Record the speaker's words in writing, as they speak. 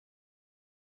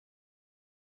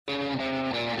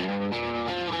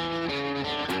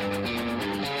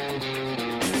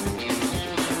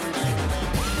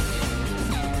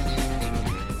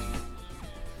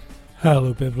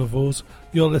Hello, Biblivores.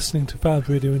 You're listening to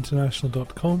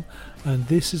FabRadioInternational.com, and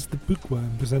this is The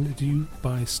Bookworm, presented to you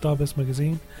by Starburst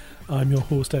Magazine. I'm your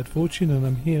host, Ed Fortune, and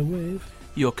I'm here with...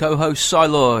 your co-host, Cy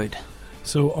Lloyd.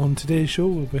 So on today's show,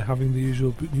 we'll be having the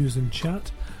usual book news and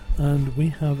chat, and we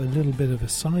have a little bit of a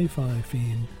sci-fi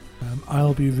theme.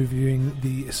 I'll be reviewing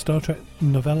the Star Trek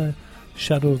novella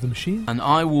Shadow of the Machine. And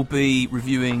I will be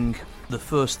reviewing the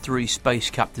first 3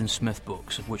 Space Captain Smith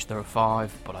books, of which there are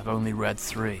 5, but I've only read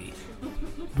 3.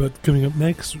 But coming up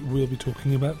next, we'll be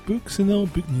talking about books in our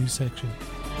book news section.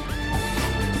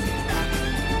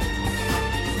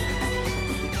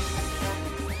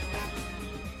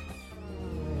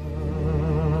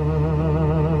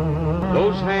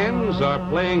 Those hands are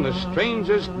playing the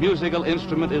strangest musical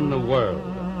instrument in the world.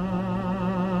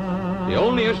 The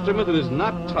only instrument that is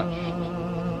not touched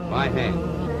by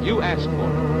hands. You ask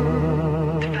for it.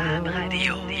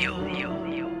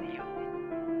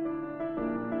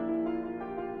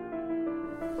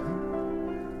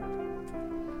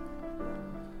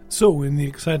 So, in the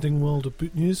exciting world of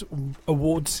book news,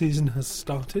 award season has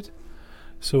started.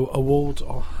 So, awards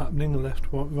are happening left,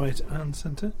 right and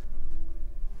centre.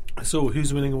 So,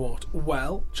 who's winning a award?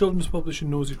 Well, children's publisher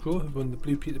Nosy Crow have won the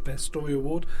Blue Peter Best Story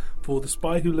Award for The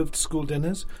Spy Who Loved School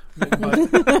Dinners, written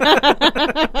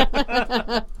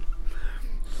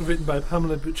by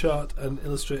Pamela Butchart and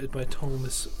illustrated by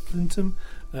Thomas Flintham.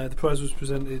 The prize was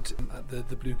presented at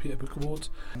the Blue Peter Book Awards.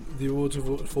 The awards are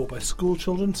voted for by school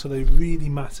children, so they really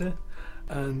matter,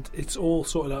 and it's all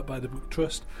sorted out by the Book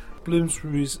Trust.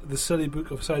 Bloomsbury's The Silly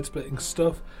Book of Side-Splitting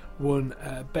Stuff won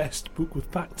Best Book with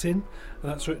Facts In,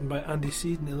 and that's written by Andy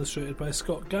Seed and illustrated by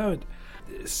Scott Garrett.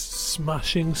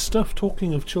 Smashing stuff.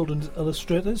 Talking of children's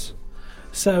illustrators,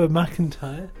 Sarah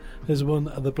McIntyre has won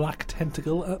the Black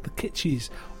Tentacle at the Kitschies.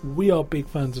 We are big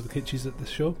fans of the Kitschies at this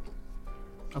show.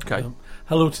 Okay.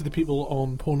 Hello to the people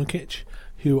on Porno Kitsch,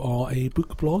 who are a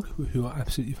book blog, who are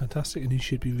absolutely fantastic and who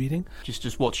should be reading.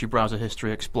 Just watch your browser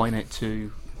history, explain it to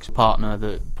your partner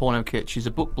that Porno Kitsch is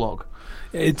a book blog.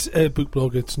 It's a book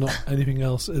blog, it's not anything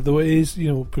else. Though it is,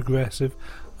 progressive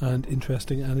and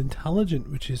interesting and intelligent,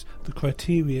 which is the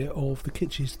criteria of the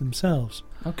Kitschies themselves.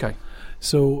 Okay.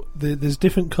 So there's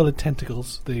different coloured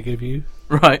tentacles they give you.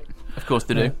 Right, of course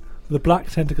they do. The black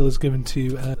tentacle is given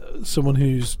to someone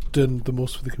who's done the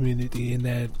most for the community in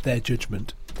their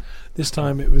judgment. This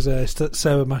time it was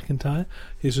Sarah McIntyre,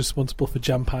 who's responsible for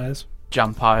Jampires.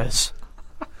 Jampires.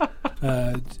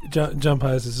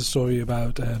 Jampires is a story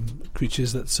about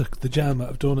creatures that suck the jam out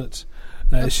of donuts.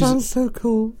 That sounds so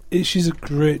cool. She's a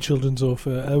great children's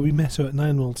author. We met her at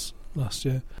Nine Worlds last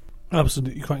year.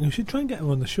 Absolutely cracking. We should try and get her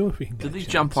on the show if we can. Do these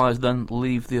Jampires then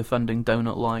leave the offending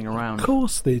donut lying around? Of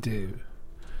course they do.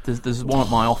 There's one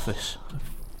at my office.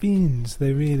 Fiends,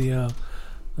 they really are.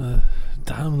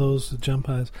 Damn those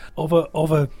Jampires. Other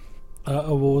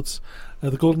awards.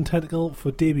 The Golden Tentacle for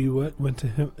debut work went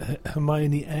to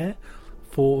Hermione Eyre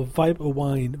for Viper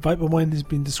Wine. Viper Wine has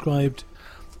been described,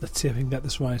 let's see if I can get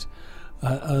this right,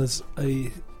 as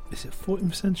is it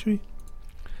 14th century?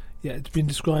 Yeah, it's been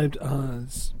described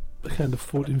as a kind of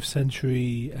 14th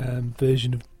century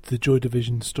version of the Joy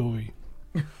Division story.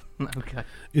 Okay.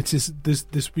 It's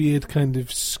this weird kind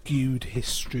of skewed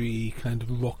history, kind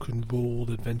of rock and roll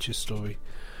adventure story,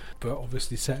 but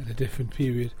obviously set in a different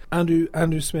period.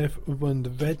 Andrew Smith won the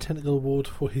Red Tentacle Award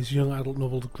for his young adult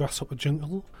novel Grasshopper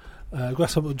Jungle.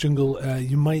 Grasshopper Jungle,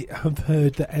 you might have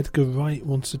heard that Edgar Wright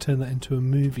wants to turn that into a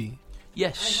movie.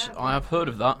 Yes, I have heard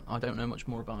of that. I don't know much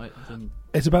more about it than...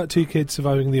 It's about 2 kids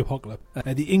surviving the apocalypse.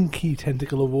 The Inky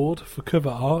Tentacle Award for cover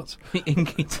art. The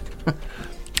Inky...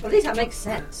 Well, at least that makes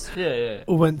sense. Yeah.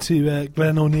 Went to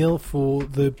Glenn O'Neill for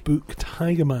the book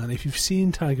Tiger Man. If you've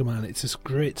seen Tiger Man, it's this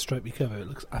great stripy cover. It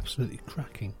looks absolutely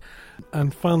cracking.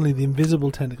 And finally, the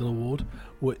Invisible Tentacle Award,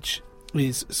 which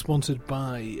is sponsored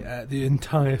by... the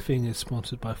entire thing is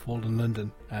sponsored by Fallen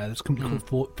London. There's a company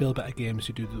called Feel Better Games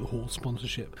who do the whole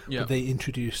sponsorship. Yeah. But they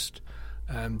introduced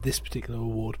this particular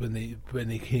award when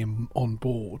they came on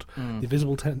board. The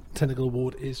Invisible Tentacle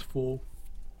Award is for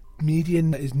media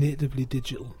that is natively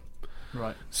digital.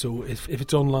 Right. So if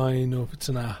it's online or if it's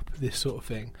an app, this sort of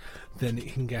thing, then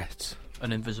it can get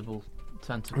an invisible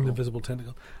tentacle.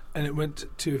 And it went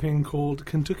to a thing called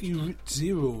Kentucky Route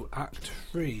Zero Act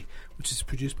 3, which is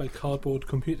produced by Cardboard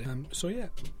Computer. So yeah.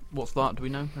 What's that? Do we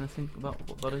know anything about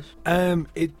what that is?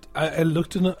 I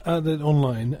looked at it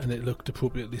online and it looked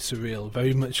appropriately surreal.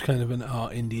 Very much kind of an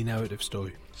art indie narrative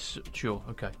story. Sure,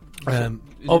 okay. Is it an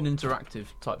interactive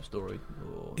type story?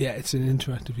 Or? Yeah, it's an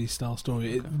interactive style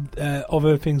story. Okay.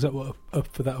 Other things that were up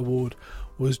for that award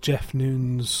was Jeff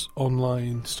Noon's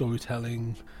online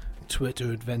storytelling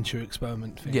Twitter adventure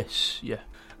experiment thing. Yes, yeah.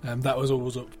 That was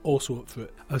also up for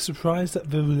it. I was surprised that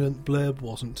Virulent Blurb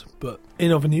wasn't, but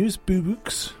in other news, Boo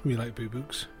Books, we like Boo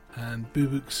Books, and Boo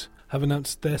Books have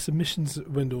announced their submissions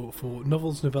window for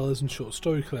novels, novellas and short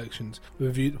story collections,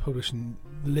 reviewed and published in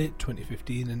late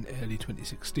 2015 and early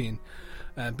 2016.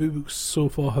 Boo Books so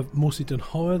far have mostly done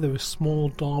horror. They're a small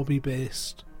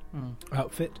Derby-based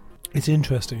outfit. It's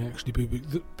interesting, actually,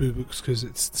 Boo Books, because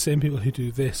it's the same people who do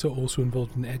this are also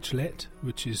involved in Edgelet,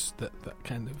 which is that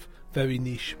kind of very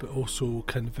niche but also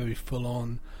kind of very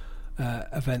full-on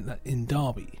event that in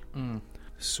Derby.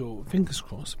 So fingers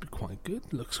crossed, it'll be quite good.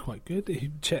 Looks quite good.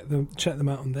 You check them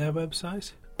out on their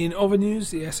website. In other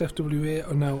news, the SFWA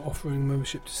are now offering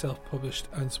membership to self-published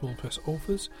and small press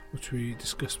authors, which we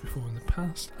discussed before in the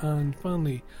past. And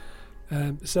finally,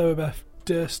 Sarah Beth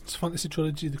Durst's fantasy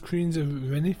trilogy, The Queens of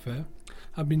Renifer,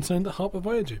 have been signed at Harper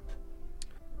Voyager.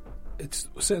 It's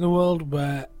set in a world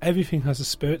where everything has a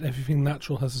spirit, everything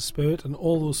natural has a spirit, and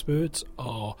all those spirits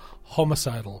are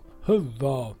homicidal.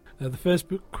 Hurrah! Now, the first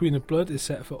book, Queen of Blood, is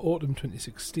set for autumn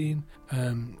 2016.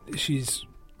 She's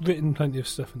written plenty of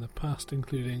stuff in the past,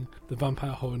 including the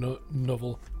vampire horror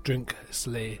novel Drink,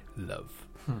 Slay, Love.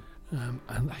 And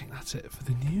I think that's it for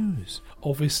the news.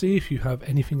 Obviously, if you have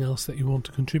anything else that you want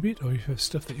to contribute, or if you have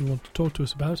stuff that you want to talk to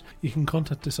us about, you can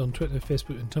contact us on Twitter,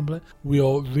 Facebook and Tumblr. We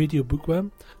are Radio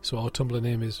Bookworm, so our Tumblr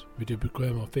name is Radio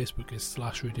Bookworm, our Facebook is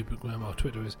 /Radio Bookworm, our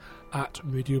Twitter is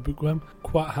 @Radio Bookworm.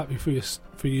 Quite happy for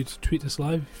you to tweet us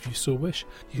live if you so wish.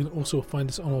 You can also find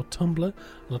us on our Tumblr,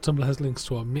 and our Tumblr has links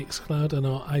to our Mixcloud and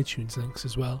our iTunes links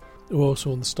as well. We're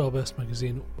also on the Starburst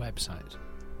magazine website.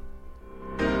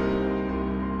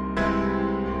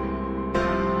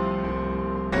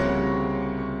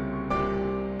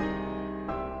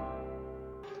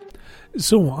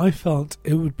 So I felt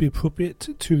it would be appropriate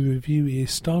to review a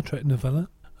Star Trek novella,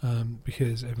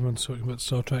 because everyone's talking about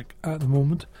Star Trek at the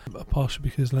moment, partially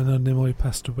because Leonard Nimoy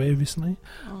passed away recently,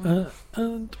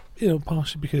 and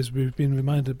partially because we've been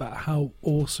reminded about how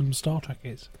awesome Star Trek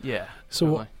is. Yeah. So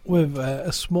totally. with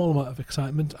a small amount of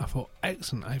excitement, I thought,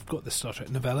 excellent, I've got this Star Trek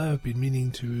novella. I've been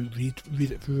meaning to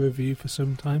read it for review for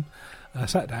some time. I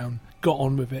sat down, got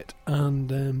on with it,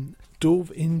 and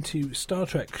dove into Star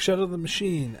Trek Shadow of the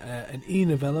Machine, an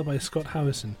e-novella by Scott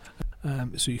Harrison.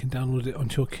 So you can download it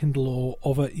onto your Kindle or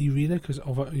other e-reader, because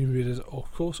other e-readers,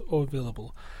 of course, are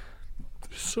available.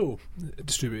 So,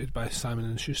 distributed by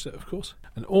Simon & Schuster, of course.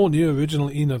 An all-new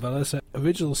original e-novella set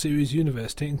original series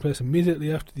universe taking place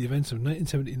immediately after the events of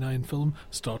 1979 film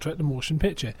Star Trek The Motion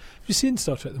Picture. If you've seen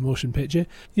Star Trek The Motion Picture,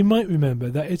 you might remember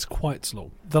that it's quite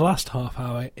slow. The last half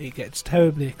hour, it gets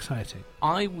terribly exciting.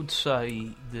 I would say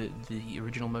that the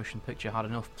original motion picture had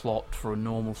enough plot for a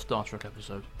normal Star Trek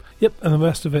episode. Yep, and the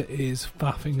rest of it is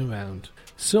faffing around.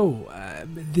 So,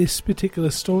 this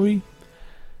particular story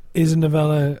is a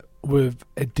novella with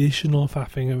additional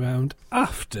faffing around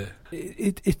after.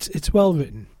 It's well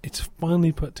written. It's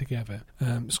finally put together.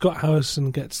 Scott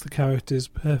Harrison gets the characters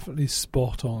perfectly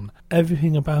spot on.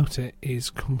 Everything about it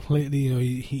is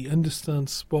completely, he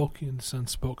understands Spock, he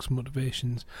understands Spock's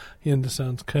motivations, he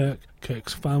understands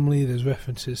Kirk's family. There's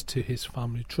references to his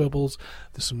family troubles.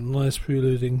 There's some nice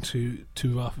preluding to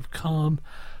Wrath of Khan.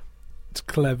 It's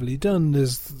cleverly done.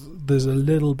 There's a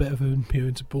little bit of an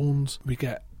appearance of Bones. We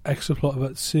get extra plot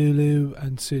about Sulu,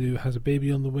 and Sulu has a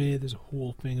baby on the way. There's a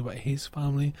whole thing about his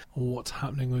family and what's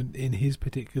happening in his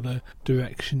particular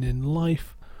direction in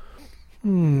life.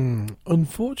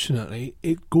 Unfortunately,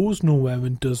 it goes nowhere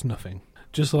and does nothing.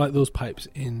 Just like those pipes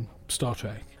in Star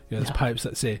Trek. There's pipes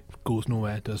that say, goes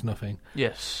nowhere, does nothing.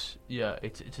 Yes, yeah,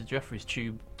 it's a Jeffrey's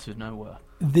tube to nowhere.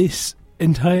 This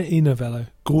entire e-novella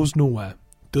goes nowhere,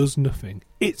 does nothing.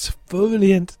 It's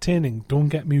thoroughly entertaining, don't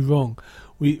get me wrong.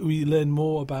 We learn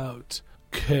more about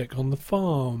Kirk on the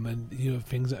farm and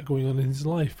things that are going on in his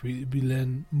life. We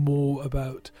learn more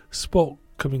about Spock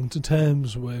coming to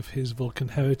terms with his Vulcan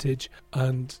heritage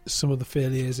and some of the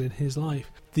failures in his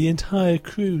life. The entire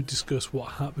crew discuss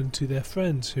what happened to their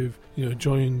friends who've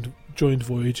joined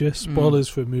Voyager. Spoilers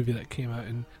for a movie that came out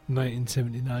in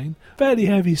 1979. Fairly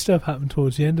heavy stuff happened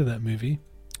towards the end of that movie.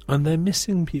 And they're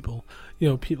missing people.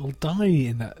 People die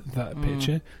in that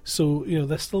picture. So,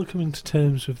 they're still coming to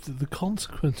terms with the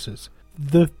consequences.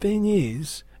 The thing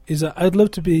is that I'd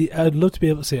love to be able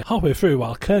to say halfway through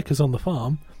while Kirk is on the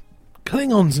farm,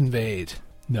 Klingons invade.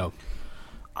 No.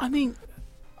 I mean,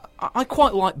 I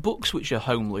quite like books which are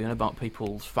homely and about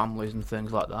people's families and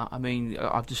things like that. I mean,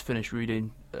 I've just finished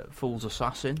reading Fool's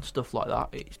Assassin, stuff like that.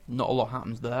 It's not a lot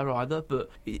happens there either, but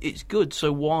it's good.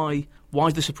 So why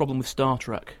is this a problem with Star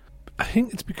Trek? I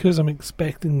think it's because I'm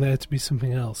expecting there to be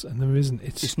something else, and there isn't.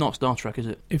 It's not Star Trek, is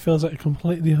it? It feels like a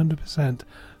completely 100%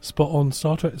 spot-on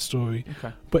Star Trek story,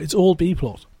 Okay. but it's all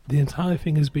B-plot. The entire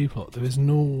thing is B-plot. There is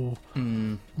no...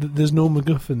 There's no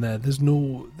MacGuffin there. There's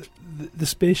no... The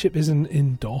spaceship isn't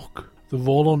in dock. They're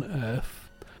all on Earth.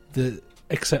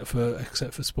 Except for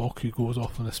Spock, who goes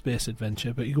off on a space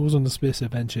adventure, but he goes on a space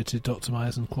adventure to dot some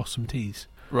I's and cross some T's.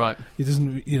 Right. He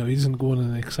doesn't go on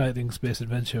an exciting space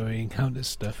adventure where he encounters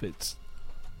stuff.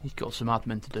 He's got some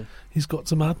admin to do. He's got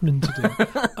some admin to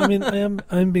do. I mean,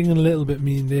 I'm being a little bit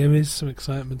mean. There is some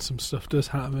excitement, some stuff does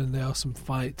happen. There are some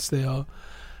fights.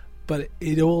 But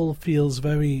it all feels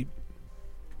very.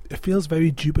 It feels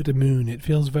very Jupiter Moon. It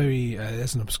feels very.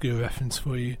 There's an obscure reference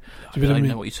for you. I don't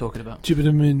know what you're talking about.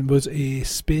 Jupiter Moon was a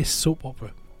space soap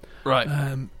opera. Right.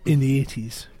 In the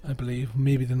 80s, I believe,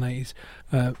 maybe the 90s.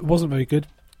 It wasn't very good,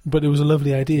 but it was a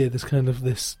lovely idea. This kind of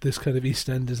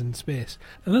EastEnders in space,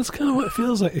 and that's kind of what it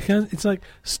feels like. It's like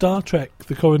Star Trek: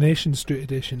 The Coronation Street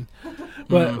edition,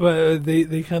 where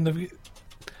they kind of.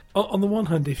 On the one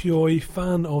hand, if you're a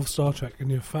fan of Star Trek and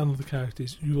you're a fan of the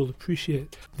characters, you will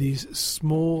appreciate these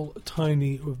small,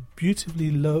 tiny,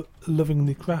 beautifully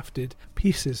lovingly crafted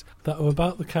pieces that are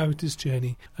about the character's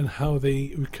journey and how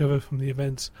they recover from the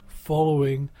events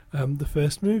following the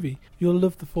first movie. You'll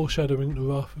love the foreshadowing to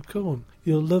Wrath of Khan.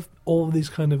 You'll love all these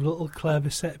kind of little clever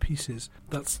set pieces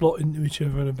that slot into each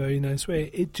other in a very nice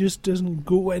way. It just doesn't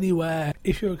go anywhere.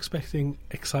 If you're expecting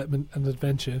excitement and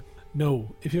adventure,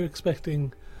 no. If you're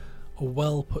expecting a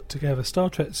well put together Star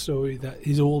Trek story that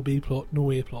is all B plot,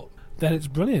 no A plot, then it's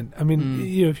brilliant. I mean,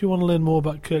 if you want to learn more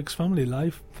about Kirk's family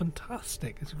life,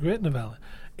 fantastic. It's a great novella.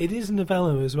 It is a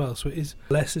novella as well, so it is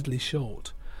blessedly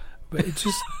short. But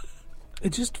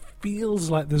it just feels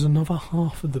like there's another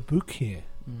half of the book here.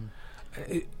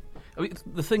 I mean,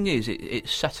 the thing is,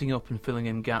 it's setting up and filling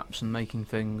in gaps and making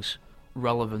things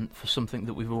relevant for something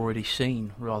that we've already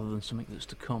seen rather than something that's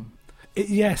to come.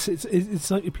 Yes,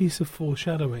 it's like a piece of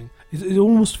foreshadowing. It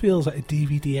almost feels like a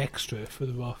DVD extra for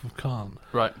the Wrath of Khan.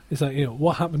 Right. It's like,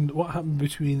 what happened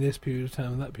between this period of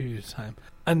time and that period of time.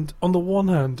 And on the one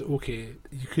hand, okay,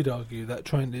 you could argue that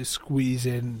trying to squeeze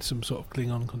in some sort of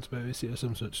Klingon conspiracy or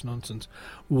some such nonsense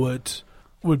would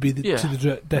be to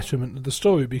the detriment of the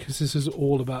story, because this is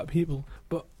all about people.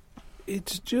 But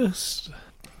it's just...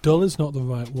 dull is not the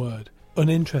right word.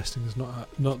 Uninteresting is not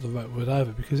the right word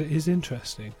either, because it is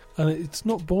interesting, and it's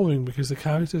not boring because the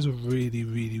characters are really,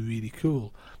 really, really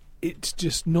cool. It's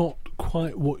just not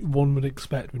quite what one would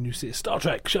expect when you see Star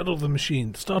Trek Shuttle the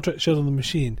Machine. Star Trek Shuttle the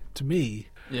Machine, to me,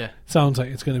 sounds like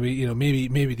it's going to be,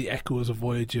 maybe the echoes of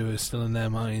Voyager are still in their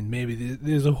mind. Maybe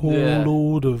there's a whole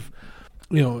load of,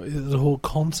 there's a whole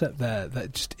concept there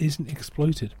that just isn't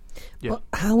exploited. Yeah. Well,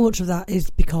 how much of that is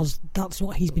because that's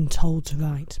what he's been told to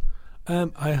write?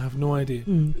 I have no idea.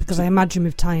 Because I imagine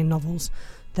with tie-in novels,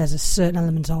 there's a certain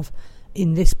element of,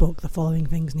 in this book, the following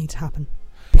things need to happen,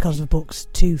 because of books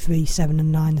 2, 3, 7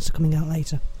 and 9 that are coming out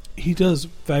later. He does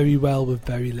very well with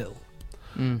very little,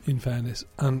 in fairness.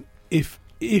 And if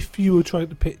you were trying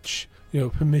to pitch,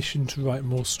 permission to write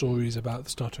more stories about the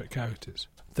Star Trek characters,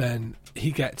 then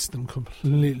he gets them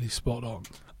completely spot on.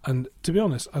 And to be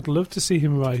honest, I'd love to see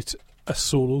him write a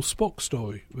solo Spock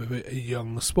story with a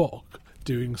young Spock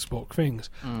doing Spock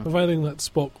things, providing that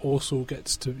Spock also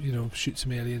gets to shoot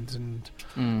some aliens and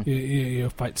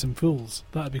fight some fools.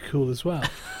 That'd be cool as well.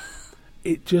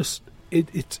 It's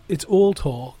all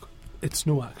talk, it's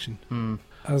no action.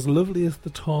 As lovely as the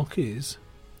talk is,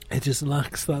 it just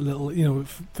lacks that little.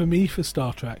 For me, for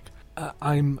Star Trek,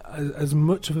 I'm as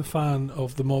much of a fan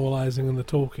of the moralising and the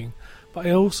talking, but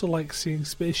I also like seeing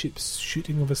spaceships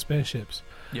shooting other spaceships.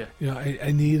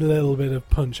 I need a little bit of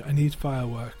punch. I need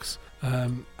fireworks.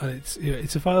 And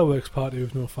it's a fireworks party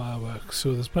with no fireworks,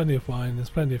 so there's plenty of wine,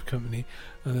 there's plenty of company,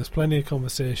 and there's plenty of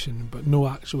conversation, but no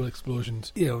actual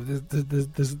explosions.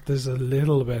 There's a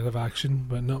little bit of action,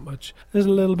 but not much. There's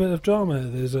a little bit of drama,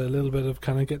 there's a little bit of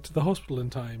can I get to the hospital in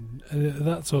time,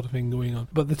 that sort of thing going on.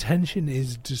 But the tension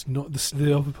is just not...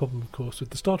 The other problem, of course,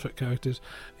 with the Star Trek characters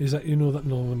is that none of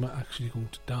them are actually going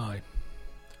to die.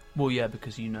 Well, yeah,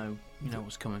 because you know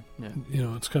what's coming. Yeah. You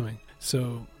know what's coming.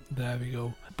 So... there we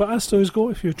go. But as stories go,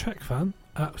 if you're a Trek fan,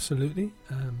 absolutely.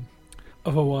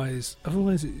 Otherwise,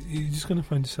 you're just going to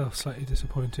find yourself slightly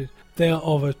disappointed. There are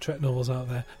other Trek novels out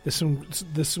there.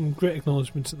 There's some great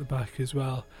acknowledgements at the back as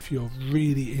well. If you're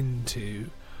really into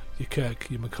your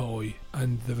Kirk, your McCoy,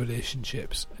 and the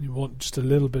relationships, and you want just a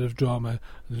little bit of drama,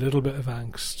 a little bit of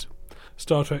angst,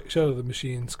 Star Trek Shadow of the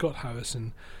Machine, Scott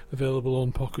Harrison, available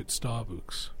on Pocket Star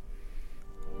Books.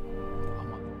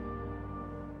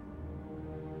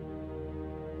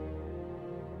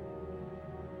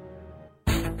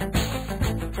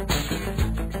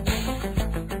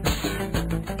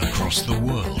 across the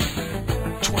world,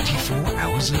 24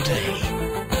 hours a day.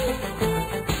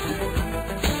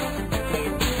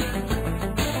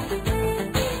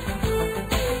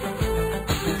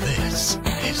 This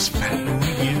is Fan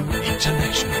Radio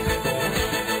International.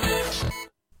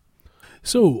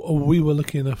 So, we were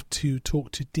lucky enough to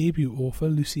talk to debut author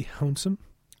Lucy Hounsome,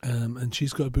 and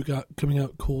she's got a book coming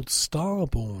out called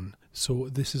Starborn. So,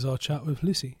 this is our chat with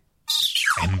Lucy.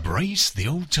 Embrace the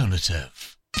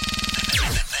alternative.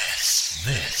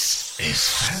 This is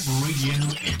Fan Radio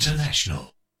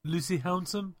International. Lucy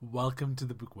Hounsome, welcome to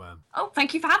the Bookworm. Oh,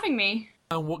 thank you for having me.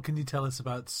 And what can you tell us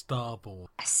about Starborn?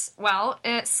 Yes, well,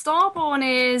 Starborn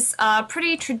is a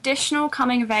pretty traditional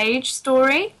coming-of-age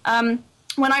story.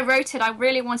 When I wrote it, I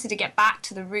really wanted to get back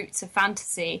to the roots of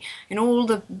fantasy and all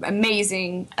the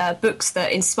amazing books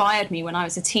that inspired me when I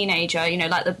was a teenager, you know,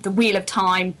 like the Wheel of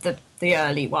Time, the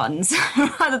early ones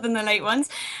rather than the late ones.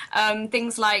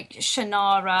 Things like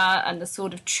Shannara and the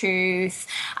Sword of Truth,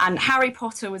 and Harry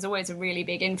Potter was always a really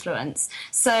big influence.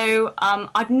 So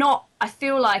I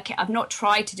feel like I've not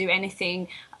tried to do anything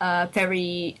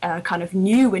very kind of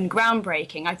new and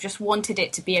groundbreaking. I've just wanted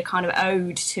it to be a kind of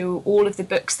ode to all of the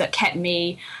books that kept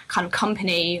me kind of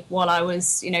company while I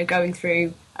was, you know, going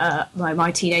through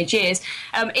my teenage years.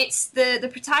 It's the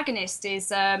protagonist is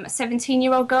a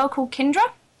 17-year-old girl called Kindra,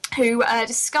 who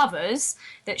discovers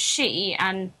that she,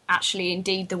 and actually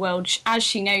indeed the world as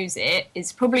she knows it,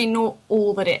 is probably not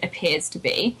all that it appears to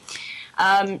be.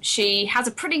 She has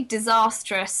a pretty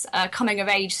disastrous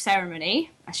coming-of-age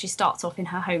ceremony as she starts off in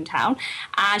her hometown,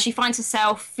 and she finds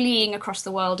herself fleeing across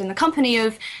the world in the company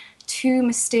of two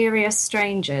mysterious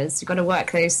strangers. You've got to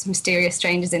work those mysterious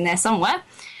strangers in there somewhere.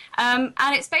 And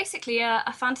it's basically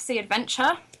a fantasy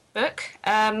adventure book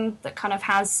that kind of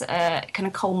has kind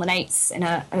of culminates in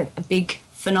a big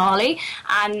finale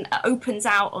and opens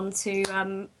out onto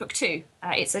book 2.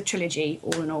 It's a trilogy,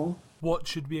 all in all. What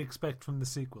should we expect from the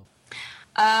sequel?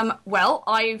 Well,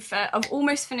 I've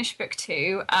almost finished book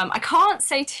 2. I can't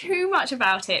say too much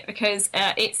about it because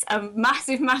it's a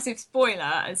massive spoiler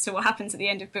as to what happens at the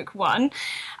end of book 1.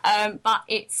 But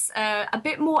it's a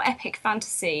bit more epic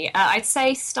fantasy. I'd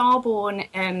say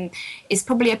Starborn is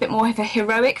probably a bit more of a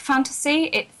heroic fantasy.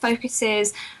 It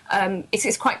focuses.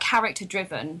 It's quite character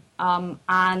driven,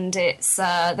 and it's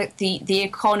the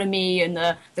economy and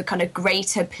the kind of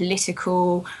greater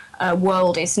political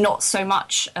world is not so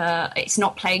much, it's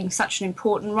not playing such an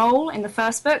important role in the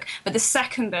first book, but the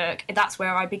second book, that's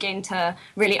where I begin to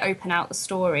really open out the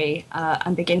story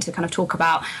and begin to kind of talk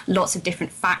about lots of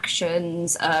different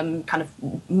factions, kind of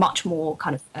much more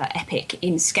kind of epic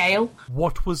in scale.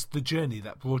 What was the journey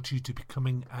that brought you to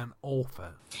becoming an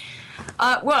author?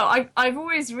 Well, I've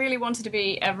always really wanted to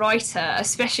be a writer,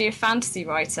 especially a fantasy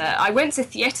writer. I went to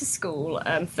theatre school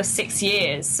for 6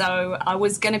 years, so I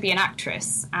was going to be an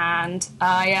actress, and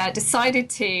I decided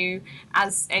to,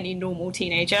 as any normal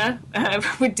teenager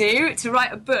would do, to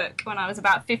write a book when I was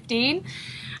about 15.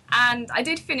 And I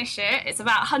did finish it. It's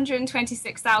about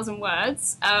 126,000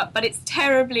 words, but it's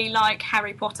terribly like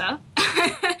Harry Potter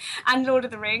and Lord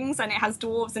of the Rings, and it has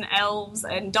dwarves and elves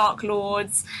and dark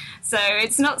lords. So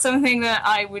it's not something that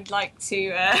I would like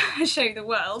to show the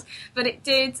world, but it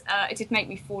did make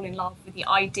me fall in love with the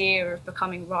idea of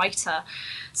becoming a writer.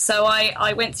 So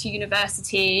I went to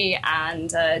university and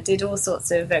did all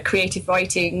sorts of creative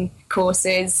writing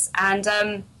courses,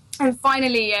 and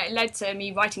finally, it led to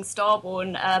me writing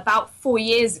Starborn about 4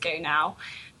 years ago now.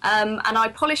 And I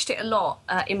polished it a lot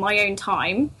in my own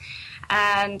time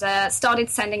and started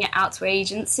sending it out to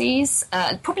agencies,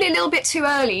 probably a little bit too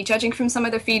early, judging from some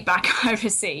of the feedback I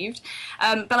received.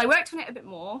 But I worked on it a bit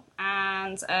more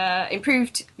and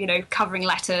improved, you know, covering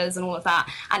letters and all of that.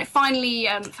 And it finally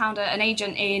found an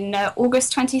agent in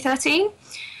August 2013.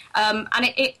 And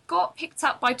it got picked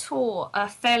up by Tor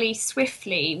fairly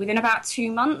swiftly within about 2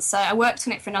 months. I worked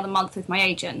on it for another month with my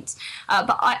agent.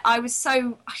 But I was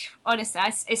so, honestly,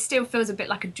 it still feels a bit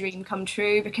like a dream come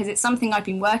true because it's something I've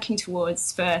been working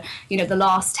towards for, you know, the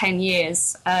last 10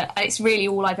 years. It's really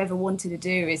all I've ever wanted to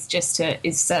do is just to,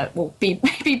 be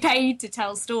paid to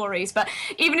tell stories. But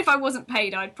even if I wasn't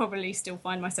paid, I'd probably still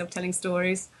find myself telling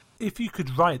stories. If you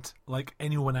could write like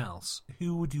anyone else,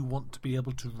 who would you want to be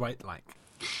able to write like?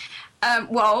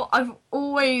 Well, I've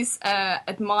always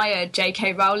admired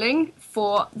J.K. Rowling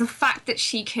for the fact that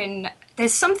she can...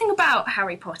 There's something about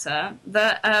Harry Potter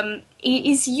that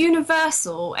is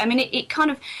universal. I mean, it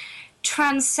kind of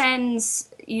transcends,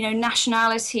 you know,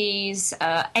 nationalities,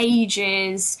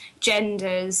 ages,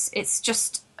 genders. It's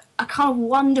just a kind of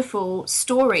wonderful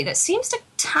story that seems to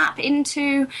tap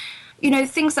into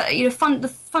things that the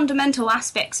fundamental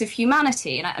aspects of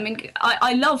humanity. And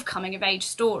I love coming of age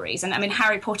stories, and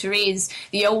Harry Potter is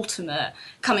the ultimate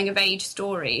coming of age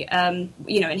story. And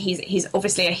he's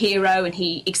obviously a hero, and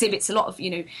he exhibits a lot of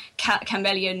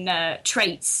Campbellian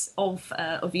traits of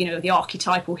the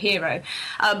archetypal hero.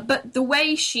 But the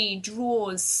way she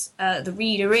draws the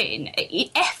reader in,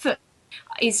 effort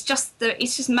is just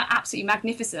absolutely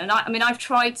magnificent. And I've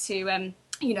tried to.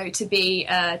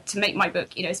 To make my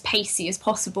book, as pacey as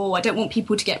possible. I don't want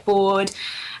people to get bored.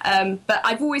 But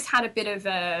I've always had a bit of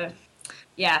a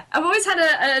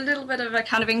little bit of a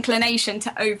kind of inclination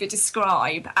to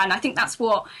over-describe. And I think that's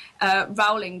what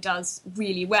Rowling does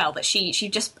really well, that she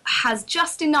just has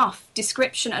just enough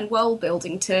description and world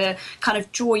building to kind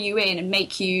of draw you in and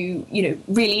make you,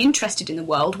 really interested in the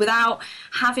world without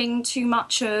having too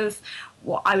much of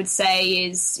what I would say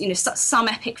is, some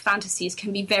epic fantasies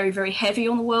can be very, very heavy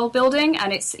on the world building,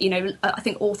 and it's, I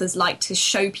think authors like to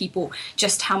show people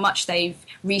just how much they've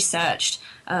researched,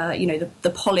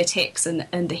 the politics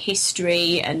and the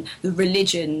history and the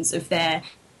religions of their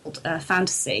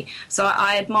fantasy. So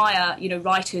I admire,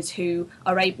 writers who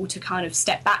are able to kind of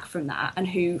step back from that and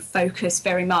who focus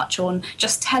very much on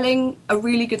just telling a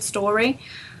really good story.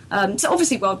 So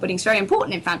obviously world building is very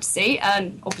important in fantasy,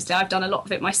 and obviously I've done a lot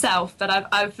of it myself, but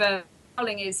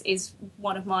Rowling is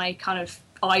one of my kind of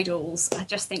idols. I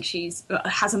just think she's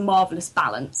has a marvellous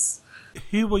balance.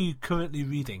 Who are you currently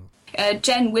reading?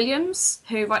 Jen Williams,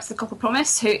 who writes The Copper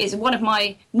Promise, who is one of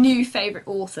my new favourite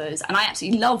authors, and I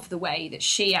absolutely love the way that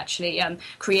she actually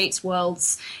creates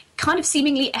worlds kind of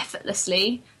seemingly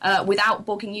effortlessly, without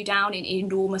bogging you down in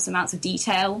enormous amounts of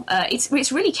detail.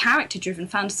 It's really character-driven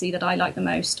fantasy that I like the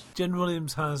most. Jen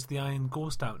Williams has The Iron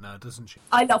Ghost out now, doesn't she?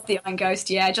 I love The Iron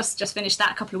Ghost, yeah. Just finished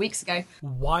that a couple of weeks ago.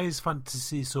 Why is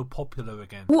fantasy so popular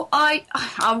again? Well, I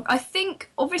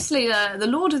think, obviously, the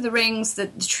Lord of the Rings,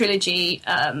 the trilogy,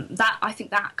 I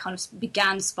think that kind of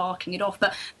began sparking it off.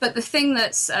 But the thing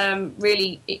that's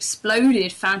really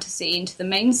exploded fantasy into the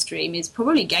mainstream is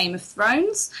probably Game of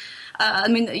Thrones.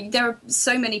 There are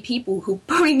so many people who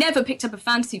probably never picked up a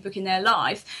fantasy book in their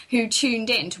life who tuned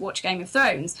in to watch Game of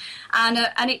Thrones, and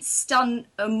it's done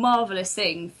a marvellous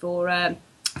thing for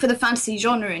the fantasy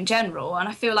genre in general. And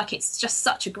I feel like it's just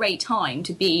such a great time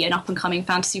to be an up-and-coming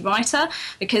fantasy writer,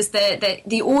 because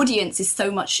the audience is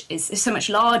so much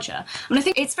larger. And I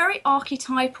think it's very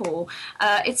archetypal.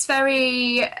 It's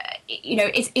very,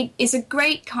 it's a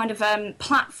great kind of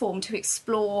platform to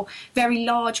explore very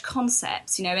large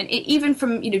concepts, and even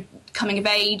from, coming of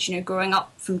age, growing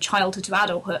up from childhood to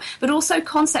adulthood, but also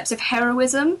concepts of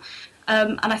heroism.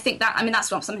 And I think that's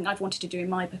something I've wanted to do in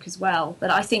my book as well. But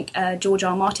I think George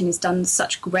R. R. Martin has done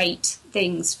such great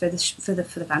things for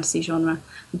the fantasy genre. I'm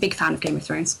a big fan of Game of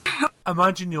Thrones.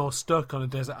 Imagine you're stuck on a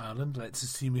desert island. Let's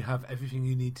assume you have everything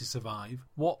you need to survive.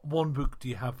 What one book do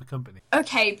you have for company?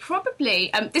 Okay,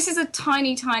 probably. This is a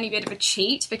tiny, tiny bit of a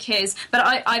cheat but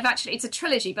I've actually, it's a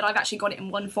trilogy, but I've actually got it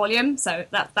in one volume. So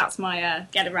that's my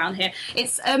get around here.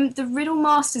 It's The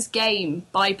Riddlemaster's Game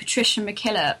by Patricia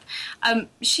McKillop.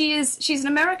 She's an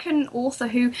American author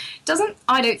who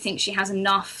I don't think she has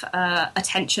enough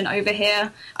attention over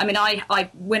here. When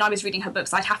I was reading her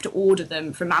books, I'd have to order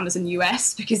them from Amazon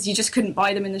US because you just couldn't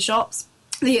buy them in the shops.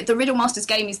 The Riddlemaster's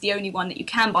Game is the only one that you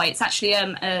can buy. It's actually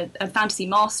a fantasy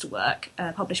masterwork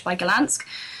published by Galansk.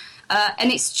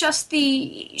 And it's just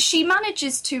she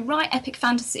manages to write epic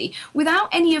fantasy without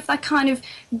any of that kind of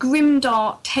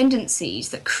grimdark tendencies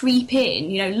that creep in.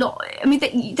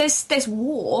 There's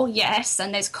war, yes,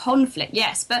 and there's conflict,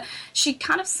 yes, but she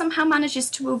kind of somehow manages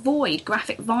to avoid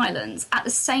graphic violence at the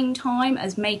same time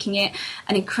as making it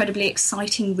an incredibly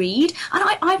exciting read. And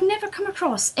I've never come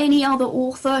across any other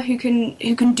author who can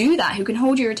do that, who can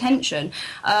hold your attention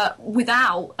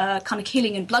without kind of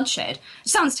killing and bloodshed. It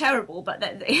sounds terrible, but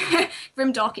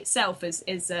grimdark itself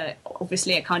is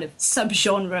obviously a kind of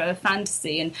subgenre of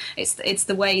fantasy, and it's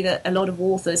the way that a lot of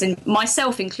authors, and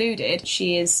myself included,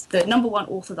 she is the number one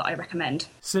author that I recommend.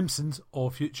 Simpsons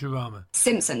or Futurama?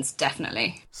 Simpsons,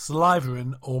 definitely.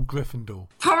 Slytherin or Gryffindor?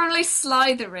 Probably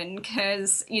Slytherin,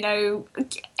 because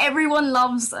everyone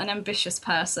loves an ambitious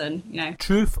person.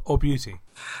 Truth or beauty?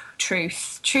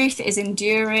 Truth is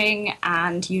enduring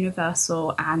and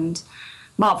universal and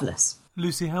marvellous.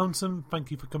 Lucy Hounsom,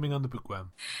 thank you for coming on the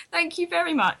Bookworm. Thank you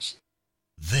very much.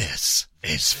 This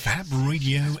is Fab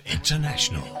Radio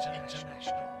International.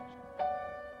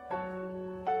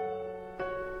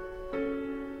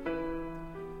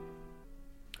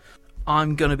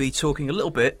 I'm going to be talking a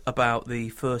little bit about the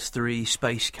first three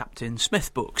Space Captain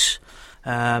Smith books.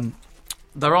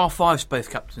 There are 5 Space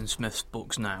Captain Smith's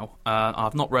books now.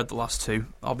 I've not read the last 2,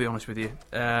 I'll be honest with you.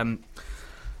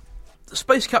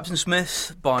 Space Captain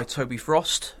Smith by Toby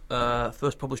Frost,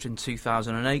 first published in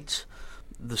 2008.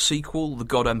 The sequel, The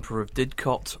God Emperor of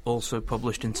Didcot, also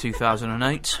published in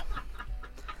 2008.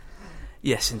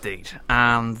 Yes, indeed.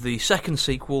 And the second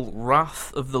sequel,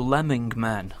 Wrath of the Lemming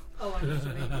Men,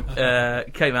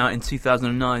 came out in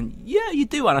 2009. Yeah, you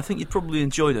do, and I think you'd probably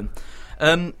enjoy them.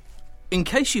 In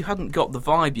case you hadn't got the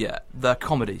vibe yet, they're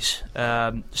comedies.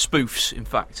 Spoofs, in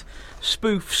fact.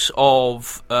 Spoofs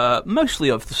of, mostly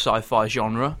of the sci-fi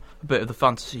genre, a bit of the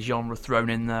fantasy genre thrown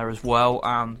in there as well,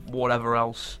 and whatever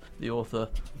else the author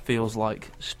feels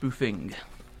like spoofing.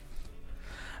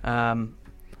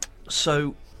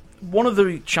 So, one of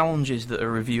the challenges that a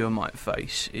reviewer might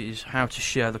face is how to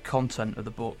share the content of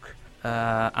the book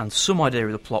and some idea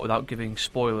of the plot without giving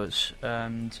spoilers.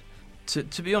 And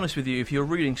to be honest with you, if you're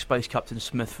reading Space Captain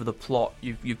Smith for the plot,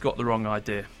 you've got the wrong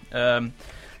idea. There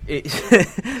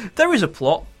is a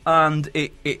plot, and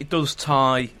it does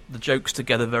tie the jokes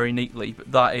together very neatly,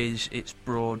 but that is its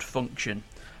broad function.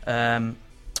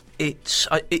 It's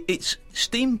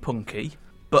steampunky,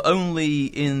 but only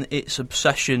in its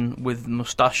obsession with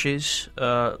moustaches,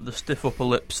 the stiff upper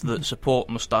lips that support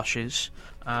moustaches,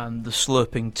 and the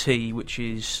slurping tea which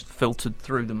is filtered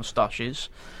through the moustaches.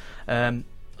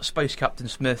 Space Captain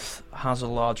Smith has a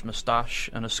large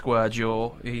moustache and a square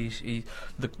jaw. The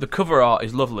cover art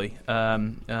is lovely,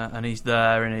 and he's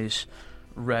there in his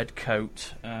red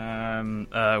coat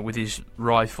with his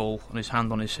rifle and his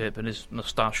hand on his hip and his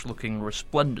moustache looking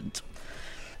resplendent.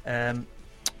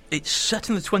 It's set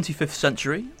in the 25th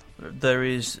century. There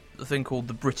is a thing called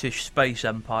the British Space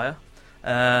Empire,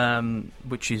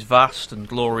 which is vast and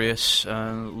glorious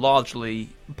and largely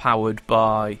powered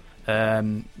by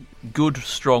good,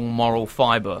 strong moral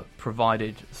fibre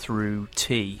provided through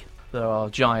tea. There are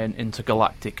giant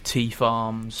intergalactic tea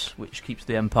farms, which keeps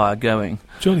the empire going.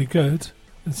 Jolly good.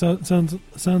 It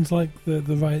sounds like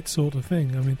the right sort of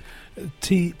thing. I mean,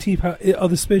 tea are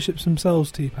the spaceships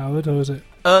themselves tea powered, or is it?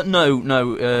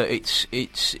 No.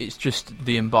 It's just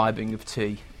the imbibing of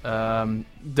tea.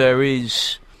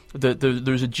 There's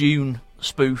a Dune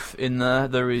spoof in there.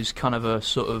 There is kind of a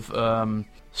sort of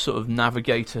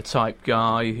navigator type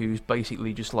guy who's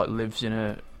basically just like lives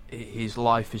in his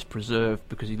life is preserved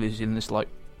because he lives in this like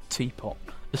teapot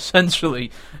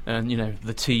essentially, and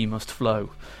the tea must flow,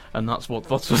 and that's what's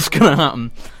going to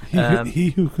happen.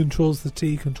 He who controls the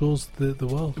tea controls the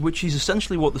world, which is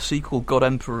essentially what the sequel God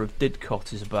Emperor of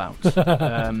Didcot is about.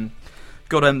 In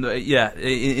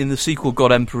the sequel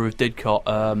God Emperor of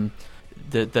Didcot,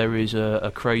 there is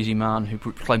a crazy man who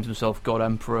proclaims himself God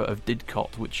Emperor of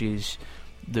Didcot, which is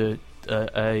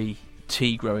a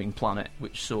tea growing planet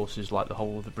which sources like the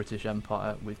whole of the British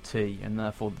Empire with tea, and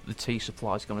therefore the tea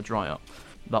supply is going to dry up.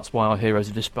 That's why our heroes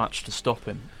are dispatched to stop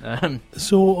him.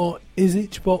 So is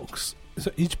each book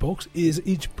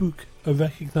a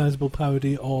recognisable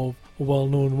parody of a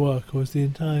well-known work, or is the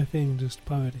entire thing just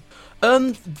parody?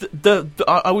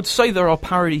 I would say there are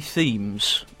parody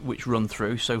themes which run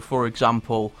through. So, for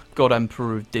example, God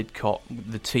Emperor of Didcot,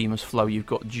 the tea must flow. You've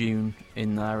got Dune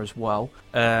in there as well.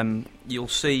 You'll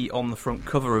see on the front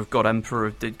cover of God Emperor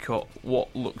of Didcot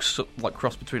what looks like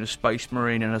cross between a Space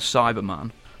Marine and a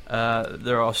Cyberman.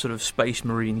 There are sort of Space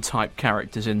Marine type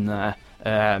characters in there.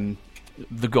 The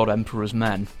God Emperor's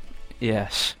men.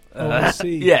 Yes. I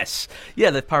see. Yes.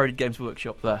 Yeah, they've parodied Games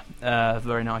Workshop there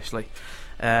very nicely.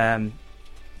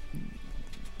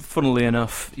 Funnily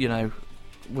enough,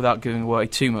 without giving away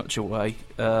too much away,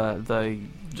 they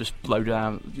just blow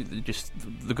down.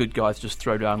 The good guys just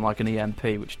throw down like an EMP,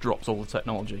 which drops all the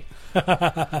technology.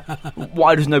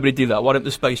 Why does nobody do that? Why don't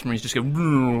the Space Marines just go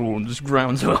and just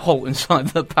ground to a halt inside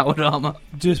the powered armour?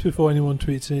 Just before anyone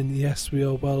tweets in, yes, we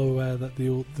are well aware that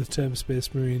the term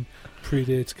Space Marine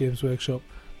predates Games Workshop.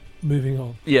 Moving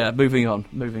on. Yeah, moving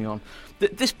on.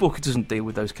 This book doesn't deal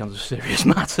with those kinds of serious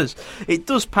matters. It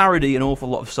does parody an awful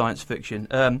lot of science fiction.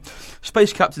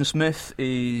 Space Captain Smith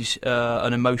is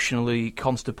an emotionally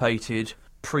constipated,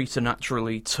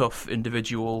 preternaturally tough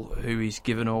individual who is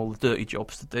given all the dirty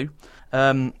jobs to do.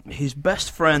 His best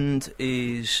friend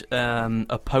is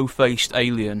a po-faced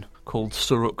alien called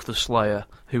Suruk the Slayer,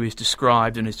 who is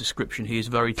described in his description. He is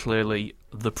very clearly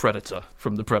the Predator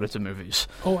from the Predator movies.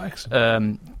 Oh,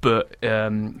 excellent. But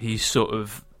he's sort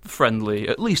of friendly,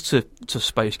 at least to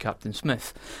Space Captain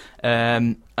Smith.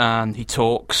 And he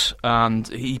talks, and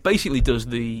he basically does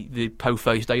the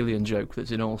po-faced alien joke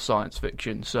that's in all science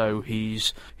fiction. So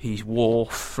he's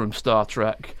Worf from Star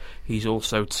Trek. He's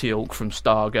also Teal'c from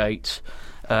Stargate.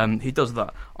 He does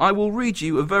that. I will read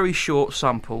you a very short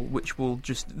sample, which will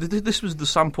just... This was the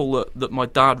sample that my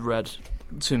dad read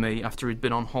to me after he'd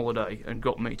been on holiday and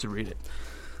got me to read it.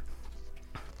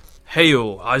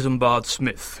 Hail, Isambard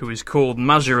Smith, who is called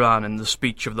Majoran in the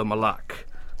speech of the Malak.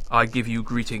 I give you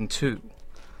greeting too.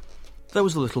 There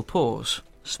was a little pause.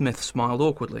 Smith smiled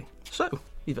awkwardly. So,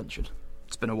 he ventured.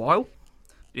 It's been a while?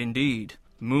 Indeed.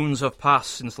 Moons have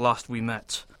passed since last we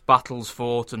met. Battles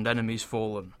fought and enemies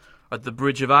fallen. At the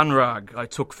bridge of Anrag, I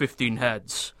took 15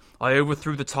 heads. I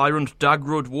overthrew the tyrant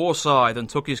Dagrud Warside and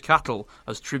took his cattle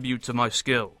as tribute to my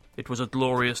skill. It was a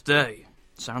glorious day.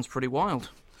 Sounds pretty wild.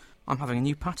 I'm having a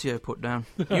new patio put down.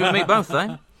 You and me both,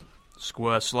 eh?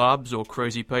 Square slabs or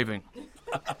crazy paving?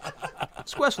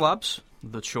 Square slabs.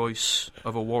 The choice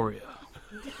of a warrior.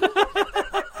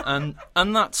 And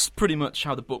that's pretty much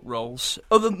how the book rolls.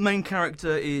 Other main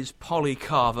character is Polly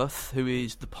Carveth, who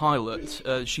is the pilot.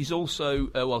 She's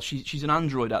also, she's an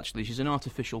android actually. She's an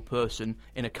artificial person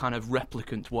in a kind of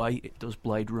replicant way. It does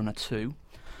Blade Runner 2.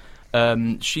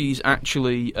 She's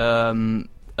actually a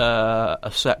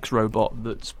sex robot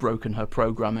that's broken her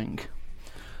programming.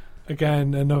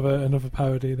 Again, another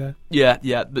parody there.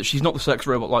 Yeah, but she's not the sex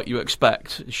robot like you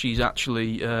expect. She's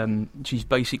actually, she's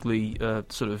basically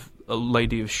sort of a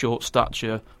lady of short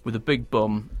stature with a big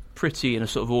bum, pretty in a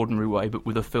sort of ordinary way, but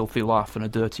with a filthy laugh and a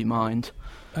dirty mind.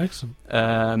 Excellent.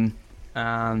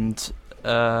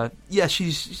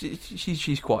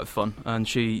 She's quite fun, and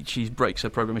she breaks her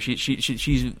program.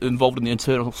 She's involved in the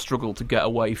internal struggle to get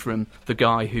away from the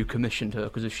guy who commissioned her,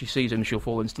 because if she sees him, she'll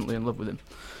fall instantly in love with him.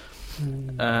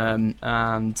 There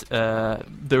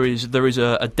is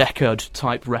a Deckard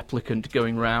type replicant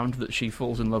going round that she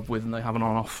falls in love with, and they have an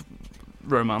on-off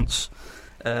romance,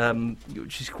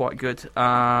 which is quite good.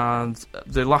 And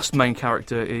the last main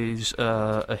character is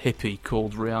a hippie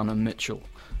called Rihanna Mitchell,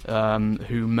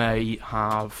 who may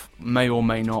or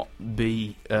may not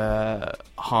be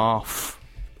half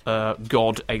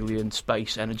god, alien,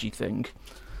 space, energy thing.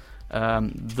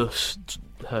 Thus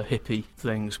her hippie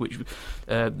things, which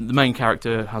the main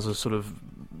character has a sort of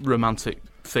romantic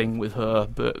thing with her,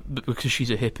 but because she's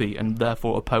a hippie and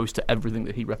therefore opposed to everything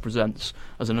that he represents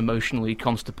as an emotionally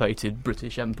constipated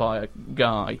British Empire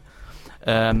guy,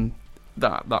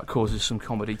 that causes some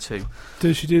comedy too.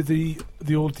 Does she do the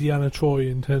old Deanna Troy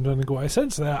and turn around and go, I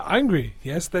sense they're angry.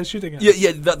 Yes, they're shooting at us.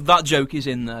 Yeah, that joke is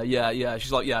in there. Yeah.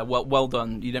 She's like, yeah, well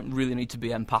done. You don't really need to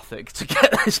be empathic to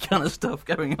get this kind of stuff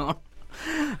going on.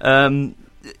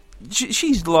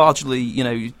 She's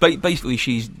largely, basically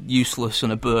she's useless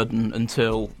and a burden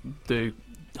until the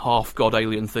half-god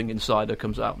alien thing inside her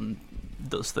comes out and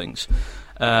does things.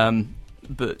 But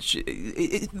there's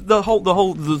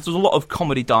a lot of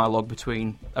comedy dialogue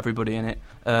between everybody in it.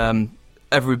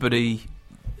 Everybody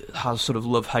has sort of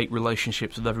love-hate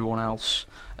relationships with everyone else.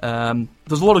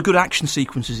 There's a lot of good action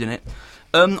sequences in it.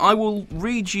 I will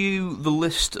read you the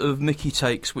list of Mickey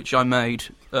takes which I made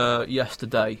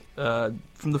yesterday.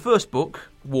 From the first book,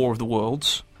 War of the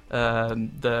Worlds,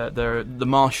 the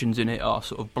Martians in it are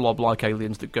sort of blob-like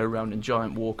aliens that go around in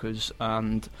giant walkers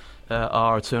and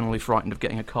are eternally frightened of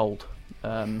getting a cold.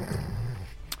 They're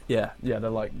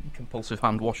like compulsive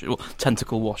hand washers,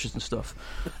 tentacle washers and stuff.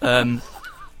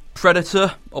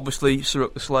 Predator, obviously,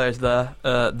 Saruk the Slayer's there.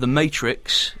 The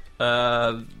Matrix,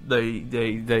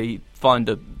 they find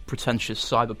a pretentious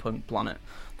cyberpunk planet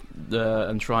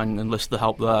and try and enlist the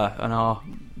help there, and are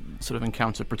sort of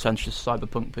encounter pretentious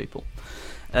cyberpunk people.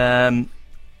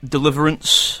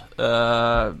 Deliverance,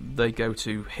 they go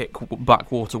to Hick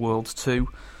Backwater Worlds 2.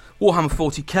 Warhammer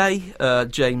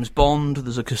 40k, James Bond,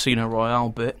 there's a Casino Royale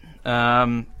bit.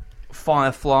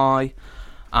 Firefly,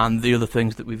 and the other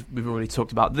things that we've already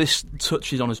talked about. This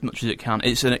touches on as much as it can.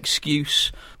 It's an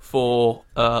excuse for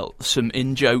some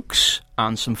in-jokes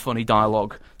and some funny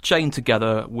dialogue chained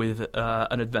together with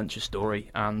an adventure story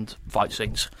and fight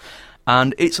scenes.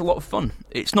 And it's a lot of fun.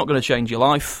 It's not going to change your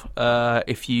life.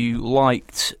 If you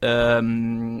liked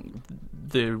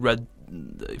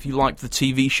if you liked the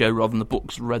TV show rather than the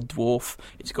books, Red Dwarf,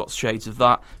 it's got shades of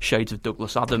that, shades of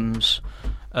Douglas Adams,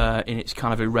 in its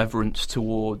kind of irreverence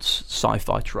towards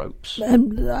sci-fi tropes.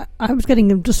 I was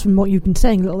getting, just from what you've been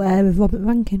saying, a little air of Robert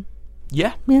Rankin.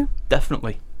 Yeah,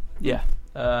 definitely. Yeah,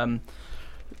 I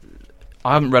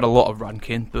haven't read a lot of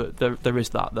Rankin, but there is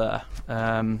that there.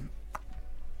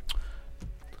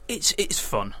 It's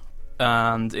fun,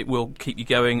 and it will keep you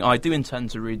going. I do intend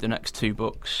to read the next 2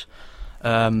 books,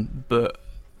 but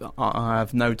I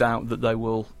have no doubt that they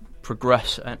will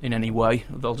progress in any way.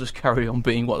 They'll just carry on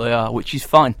being what they are, which is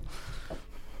fine.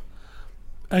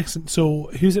 Excellent. So,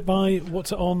 who's it by?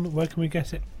 What's it on? Where can we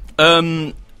get it?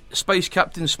 Space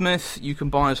Captain Smith, you can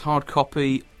buy as hard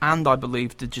copy and I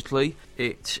believe digitally.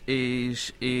 It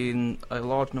is in a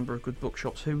large number of good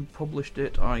bookshops. Who published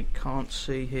it? I can't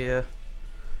see here.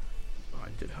 I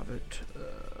did have it.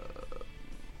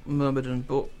 Myrmidon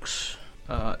Books.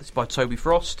 It's by Toby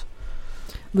Frost.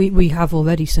 We have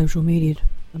already social media'd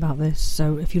about this,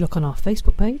 so if you look on our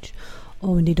Facebook page,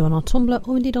 or indeed on our Tumblr,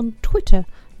 or indeed on Twitter,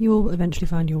 you will eventually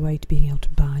find your way to being able to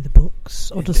buy the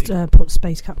books, or just put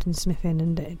Space Captain Smith in,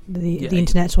 and the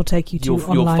internet will take you to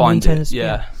online find retailers. It.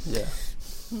 Yeah.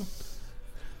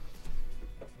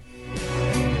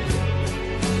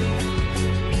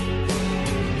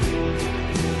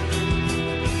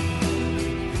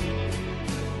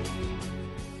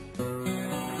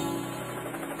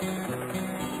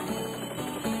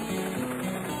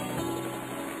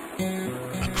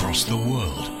 Across the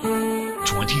world,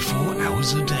 24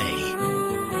 hours a day.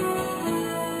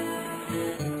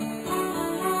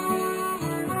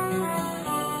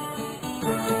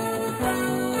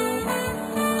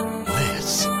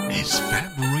 This is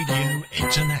Fab Radio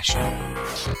International.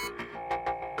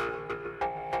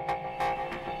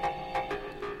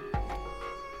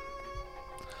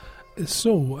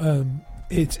 So,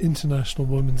 it's International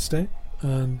Women's Day,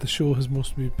 and the show has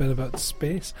mostly been about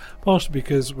space, partially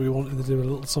because we wanted to do a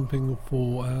little something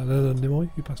for Leonard Nimoy,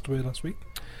 who passed away last week.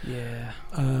 Yeah.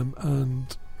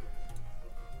 And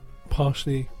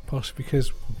partially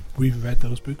because we've read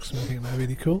those books and we think they're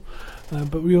really cool.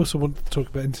 But we also wanted to talk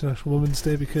about International Women's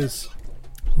Day because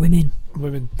Women.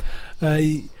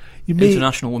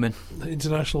 International women.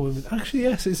 International women. Actually,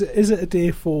 yes. Is it a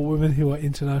day for women who are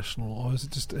international, or is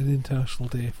it just an international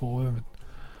day for women?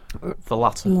 The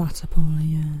latter. The latter, probably,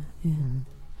 yeah. Mm.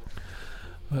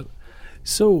 Well,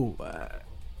 so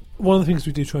one of the things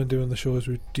we do try and do on the show is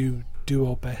we do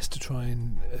our best to try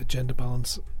and gender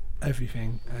balance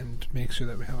everything and make sure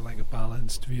that we have like a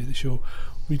balanced view of the show.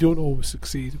 We don't always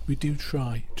succeed. We do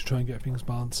try and get things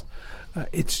balanced.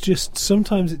 It's just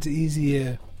sometimes it's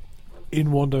easier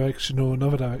in one direction or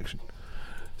another direction.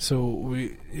 So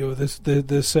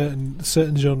there's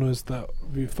certain genres that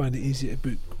we find it easier to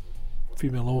book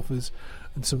female authors,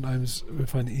 and sometimes we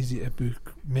find it easier to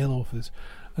book male authors,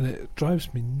 and it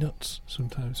drives me nuts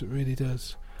sometimes. It really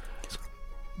does.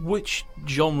 Which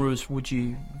genres would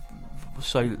you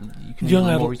say you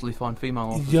can more easily find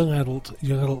female authors? Young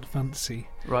adult fantasy,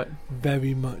 right?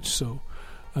 Very much so.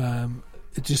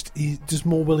 Just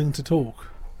more willing to talk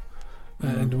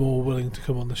and more willing to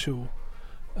come on the show.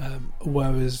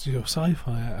 Whereas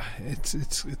sci-fi, it's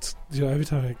every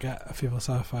time I get a female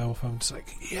sci-fi author, I'm just like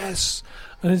yes,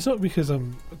 and it's not because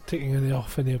I'm taking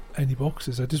any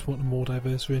boxes. I just want a more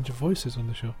diverse range of voices on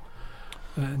the show,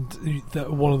 and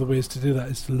one of the ways to do that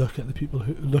is to look at the people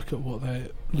who look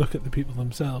at the people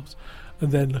themselves,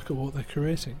 and then look at what they're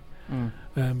creating.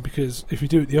 Because if you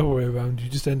do it the other way around, you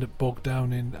just end up bogged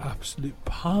down in absolute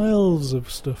piles of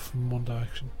stuff from one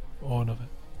direction or another.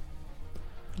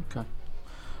 Okay.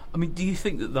 I mean, do you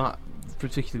think that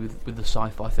particularly with the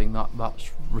sci-fi thing,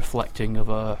 that's reflective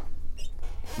of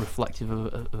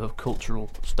a cultural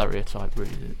stereotype?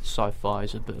 Really, that sci-fi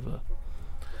is a bit of a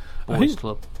boys'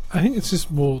 club. I think it's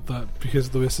just more that because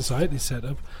of the way society's set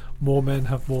up, more men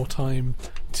have more time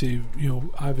to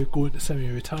either go into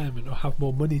semi-retirement or have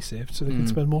more money saved, so they can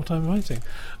spend more time writing.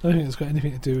 I don't think it's got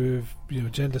anything to do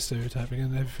with gender stereotyping,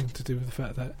 and everything to do with the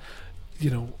fact that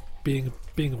being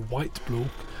a white bloke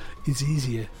is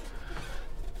easier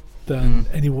than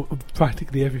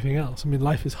practically everything else. I mean,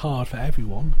 life is hard for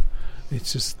everyone.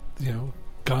 It's just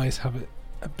guys have it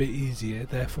a bit easier,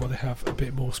 therefore they have a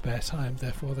bit more spare time,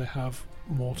 therefore they have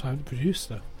more time to produce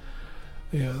stuff.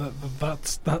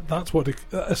 That's what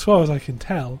as far as I can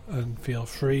tell, and feel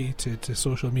free to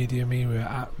social media me. We're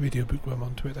at Radio Bookworm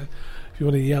on Twitter. If you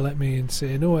want to yell at me and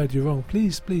say, no Ed, you're wrong,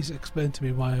 please explain to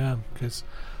me why I am, because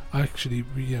actually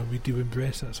we do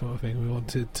embrace that sort of thing. We want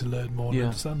to learn more and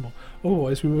understand more.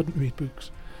 Otherwise we wouldn't read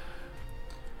books.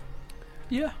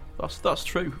 Yeah, that's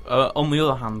true. On the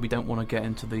other hand, we don't want to get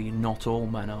into the not all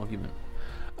men argument.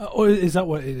 Or is that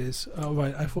what it is? Oh,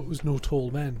 right, I thought it was no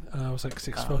tall men, and I was like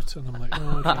 6 foot, and I'm like,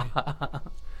 oh, okay.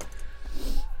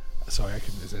 Sorry, I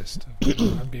couldn't resist.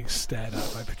 I'm being stared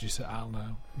at by producer Al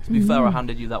now. To be fair, I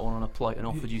handed you that one on a plate and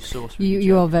offered you sauce.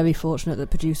 You are very fortunate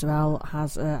that producer Al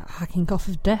has a hacking cough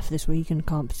of death this week and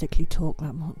can't particularly talk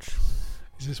that much.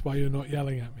 Is this why you're not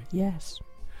yelling at me? Yes.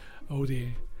 Oh dear.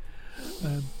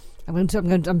 I'm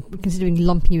considering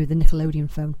lumping you with the Nickelodeon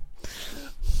phone.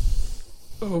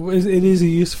 Oh, it is a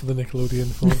use for the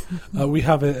Nickelodeon phone. We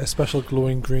have a special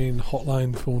glowing green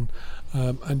hotline phone,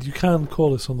 and you can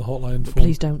call us on the hotline phone.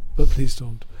 Please don't. But please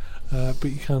don't. But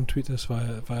you can tweet us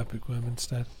via Bookworm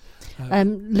instead.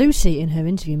 Lucy, in her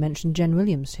interview, mentioned Jen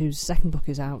Williams, whose second book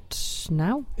is out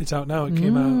now. It's out now. It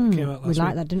came out last week. We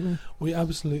liked that, didn't we? We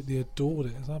absolutely adored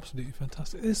it. It's absolutely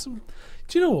fantastic. There's some.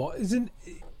 Do you know what?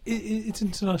 It's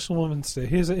International Women's Day.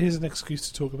 Here's an excuse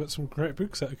to talk about some great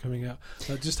books that are coming out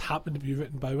that just happen to be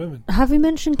written by women. Have we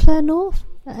mentioned Claire North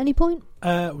at any point?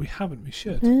 We haven't. We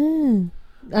should.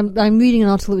 I'm reading an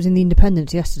article that was in The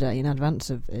Independent yesterday in advance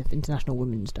of International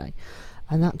Women's Day,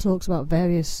 and that talks about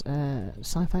various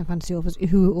sci-fi and fantasy authors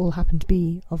who all happen to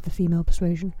be of the female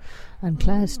persuasion, and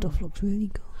Claire's stuff looks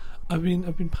really good. I've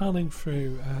been panning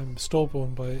through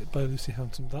Stillborn by Lucy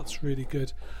Hampton. That's really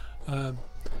good.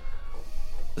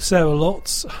 Sarah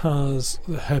Lotz has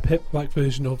her paperback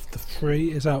version of The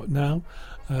Free is out now.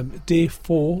 Day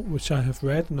 4, which I have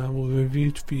read and I will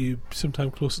review for you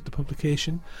sometime closer to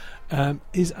publication,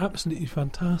 is absolutely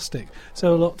fantastic.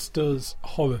 Sarah Lotz does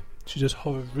horror. She does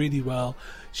horror really well.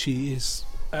 She is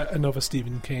another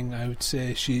Stephen King, I would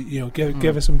say. She,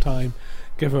 give her some time,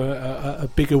 give her a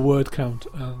bigger word count,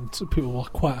 and people will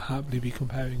quite happily be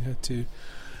comparing her to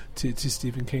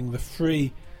Stephen King. The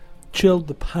Free chilled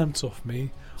the pants off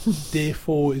me. Day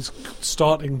 4 is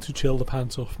starting to chill the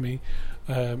pants off me.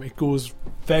 It goes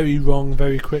very wrong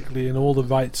very quickly in all the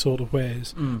right sort of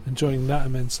ways. Enjoying that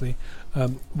immensely.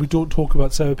 We don't talk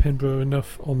about Sarah Pinborough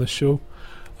enough on the show.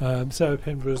 Sarah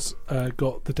Pinborough's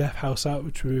got The Death House out,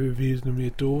 which we reviewed and we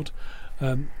adored.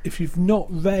 If you've not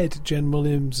read Jen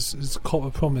Williams'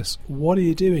 Copper Promise, what are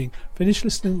you doing? Finish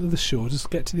listening to the show, just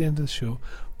get to the end of the show,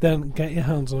 then get your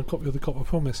hands on a copy of The Copper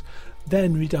Promise,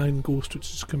 then read Iron Ghost,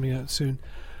 which is coming out soon.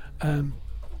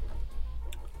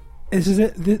 This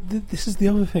is the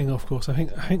other thing, of course. I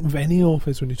think with any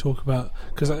authors, when you talk about,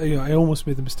 because I almost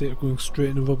made the mistake of going straight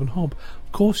into Robin Hobb.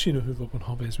 Of course, you know who Robin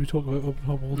Hobb is. We talk about Robin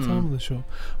Hobb all the time on the show.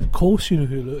 Of course, you know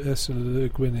who Ursula Le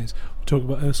Guin is. We talk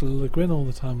about Ursula Le Guin all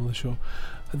the time on the show.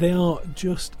 They are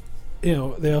just,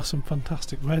 there are some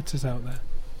fantastic writers out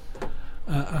there.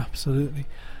 Absolutely,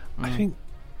 I think.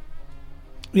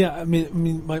 Yeah, I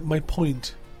mean, my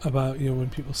point about when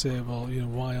people say, well,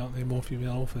 why aren't there more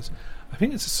female authors? I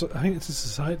think it's a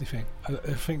society thing.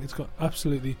 I think it's got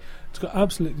absolutely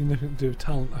nothing to do with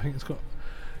talent. I think it's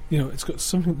got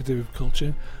something to do with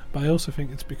culture. But I also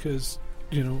think it's because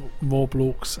more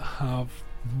blokes have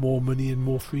more money and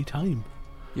more free time.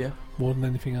 Yeah. More than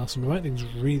anything else, and writing's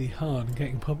really hard, and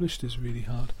getting published is really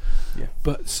hard. Yeah.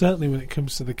 But certainly when it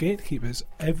comes to the gatekeepers,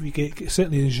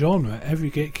 certainly in genre, every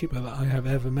gatekeeper that I have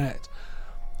ever met,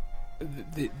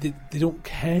 they don't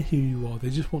care who you are. They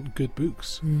just want good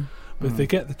books. But if they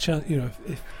get the chance,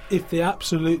 if they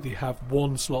absolutely have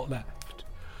one slot left,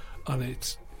 and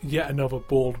it's yet another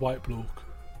bald white bloke,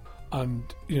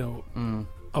 and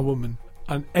a woman,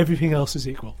 and everything else is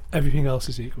equal,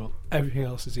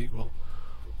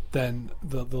 then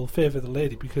they'll favour the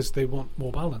lady because they want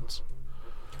more balance.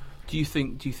 Do you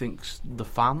think the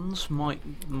fans might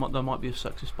there might be a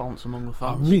sexist balance among the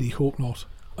fans? I really hope not.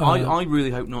 I really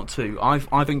hope not too.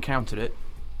 I've encountered it.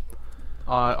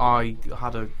 I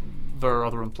had a very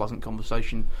rather unpleasant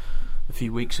conversation a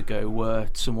few weeks ago where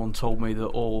someone told me that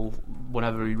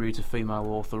whenever he reads a female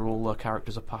author, all their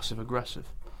characters are passive aggressive.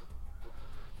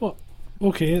 What?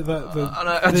 Okay, they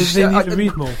need to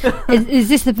read more. Is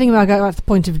this the thing where I go at the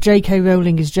point of J.K.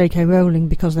 Rowling is J.K. Rowling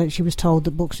because she was told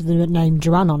that books with the name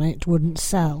Joanne on it wouldn't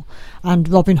sell, and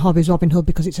Robin Hobb is Robin Hood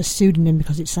because it's a pseudonym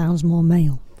because it sounds more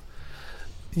male?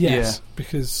 Yes,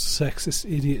 because sexist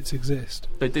idiots exist.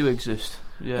 They do exist.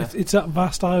 Yeah, it's that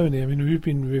vast irony. I mean, we've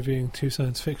been reviewing 2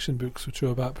 science fiction books which are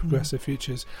about progressive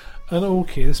futures, and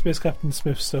the Space Captain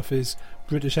Smith stuff is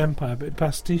British Empire, but it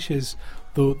pastiches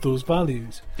those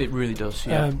values. It really does.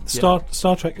 Yeah. Star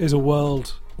Trek is a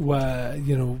world where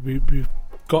we've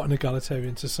got an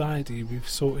egalitarian society. We've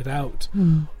sorted out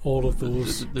all of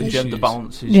those the gender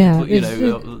balances. Yeah,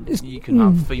 you can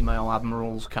have female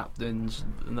admirals, captains,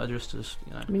 and they're just as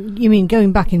You mean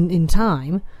going back in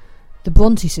time? The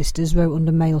Bronte sisters wrote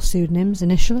under male pseudonyms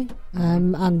initially,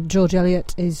 and George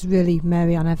Eliot is really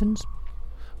Mary Ann Evans.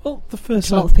 Well, a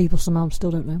lot of people somehow still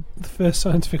don't know. The first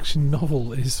science fiction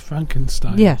novel is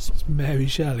Frankenstein. Yes, it's Mary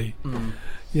Shelley.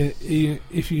 Yeah,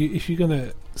 if you're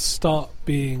gonna start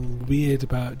being weird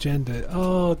about gender,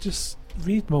 just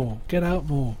read more, get out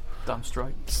more. Damn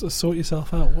straight. Sort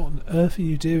yourself out. What on earth are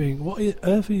you doing? What on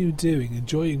earth are you doing?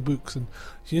 Enjoying books and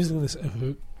using this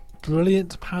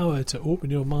brilliant power to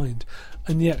open your mind,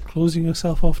 and yet closing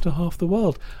yourself off to half the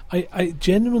world. I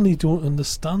genuinely don't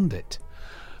understand it.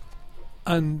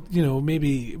 And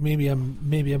maybe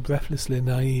I'm breathlessly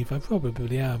naive. I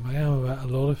probably am. I am about a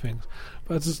lot of things,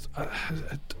 but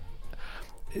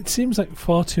it seems like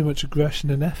far too much aggression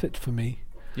and effort for me.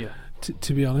 Yeah.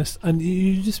 to be honest, and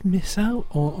you just miss out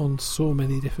on so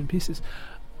many different pieces.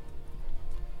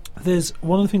 There's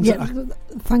one of the things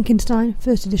Frankenstein,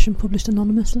 first edition, published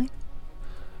anonymously.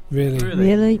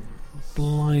 Really?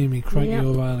 Blimey, Crikey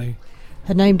O'Reilly.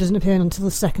 Her name doesn't appear until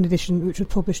the second edition, which was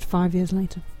published 5 years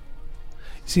later.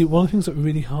 See, one of the things that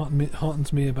really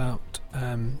heartens me about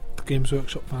the Games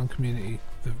Workshop fan community,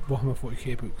 the Warhammer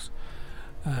 40k books,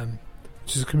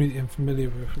 which is a community I'm familiar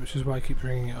with, which is why I keep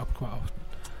bringing it up quite often.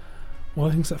 One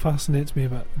of the things that fascinates me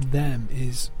about them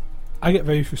is I get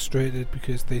very frustrated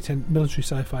because military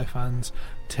sci-fi fans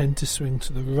tend to swing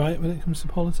to the right when it comes to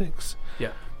politics.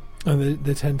 Yeah. And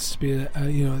they tend to be,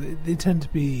 they tend to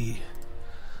be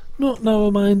not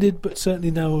narrow-minded, but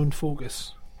certainly narrow in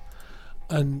focus.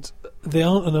 And there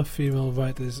aren't enough female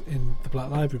writers in the Black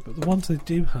Library, but the ones they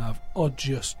do have are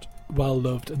just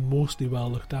well-loved and mostly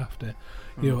well-looked after.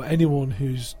 Anyone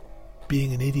who's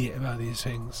being an idiot about these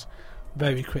things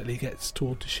very quickly gets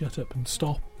told to shut up and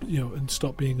stop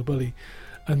being a bully.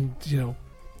 And,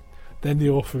 then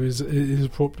the author is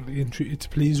appropriately entreated to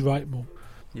please write more.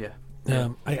 Yeah.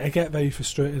 I get very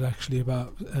frustrated actually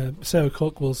about Sarah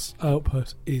Cockwell's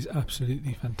output is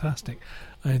absolutely fantastic.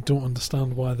 I don't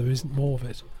understand why there isn't more of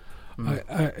it.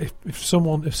 If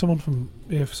someone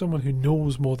who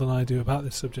knows more than I do about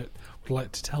this subject would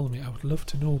like to tell me, I would love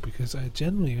to know, because I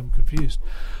genuinely am confused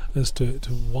as to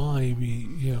why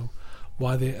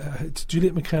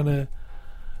Juliet McKenna,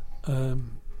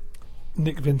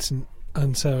 Nick Vincent,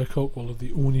 and Sarah Cockwell are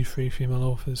the only 3 female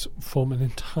authors from an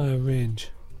entire range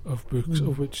of books,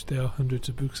 of which there are hundreds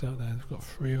of books out there. They've got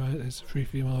 3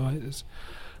 female writers.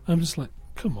 I'm just like,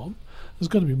 come on, there's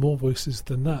got to be more voices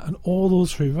than that, and all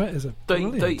those 3 writers are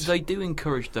brilliant. They do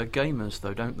encourage their gamers,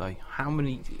 though, don't they? How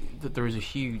many? That there is a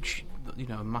huge,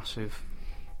 a massive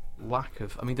lack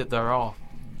of. I mean, that there are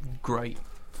great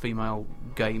female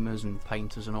gamers and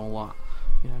painters and all that.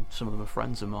 Some of them are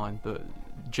friends of mine, but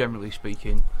generally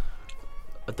speaking,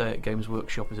 a day at Games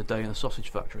Workshop is a day in a sausage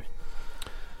factory.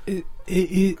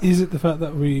 Is it the fact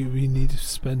that we need to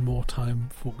spend more time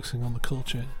focusing on the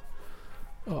culture?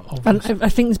 And I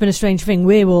think there's been a strange thing.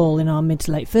 We're all in our mid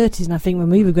to late 30s, and I think when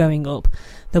we were growing up,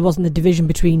 there wasn't the division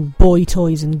between boy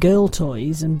toys and girl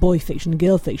toys, and boy fiction and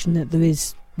girl fiction that there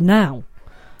is now.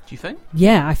 Do you think?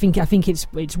 Yeah, I think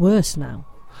it's worse now.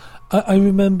 I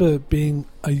remember being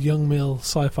a young male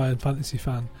sci-fi and fantasy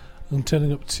fan and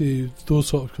turning up to those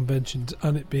sort of conventions,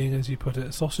 and it being, as you put it,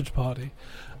 a sausage party.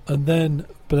 And then,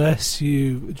 bless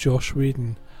you, Josh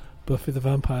Whedon, Buffy the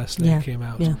Vampire Slayer came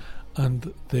out,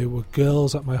 and there were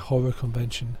girls at my horror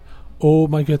convention. Oh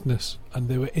my goodness. And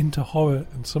they were into horror,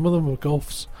 and some of them were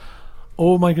goths.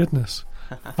 Oh my goodness.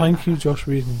 Thank you, Josh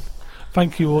Whedon.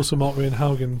 Thank you also, Mark Ryan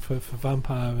Haugen, for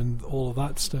Vampire and all of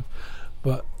that stuff.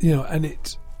 But, and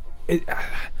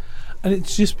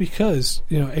it's just because,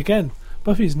 again,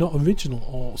 Buffy's not original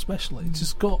or special. It's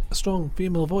just got a strong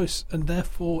female voice and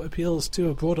therefore appeals to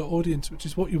a broader audience, which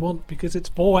is what you want because it's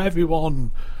for everyone.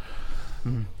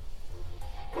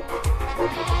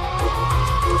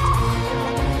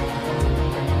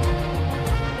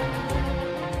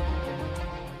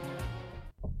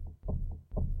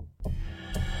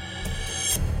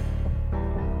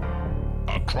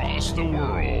 Across the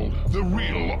world, the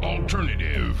real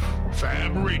alternative.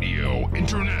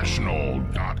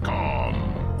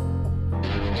 FabRadioInternational.com.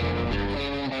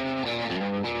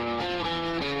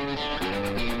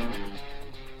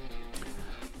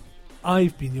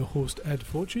 I've been your host, Ed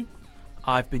Fortune.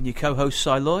 I've been your co-host,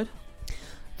 Cy Lloyd.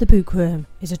 The Bookworm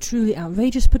is a truly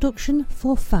outrageous production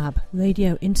for Fab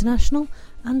Radio International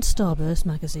and Starburst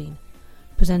Magazine.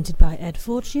 Presented by Ed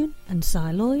Fortune and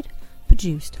Cy Lloyd.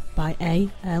 Produced by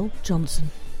A.L. Johnson.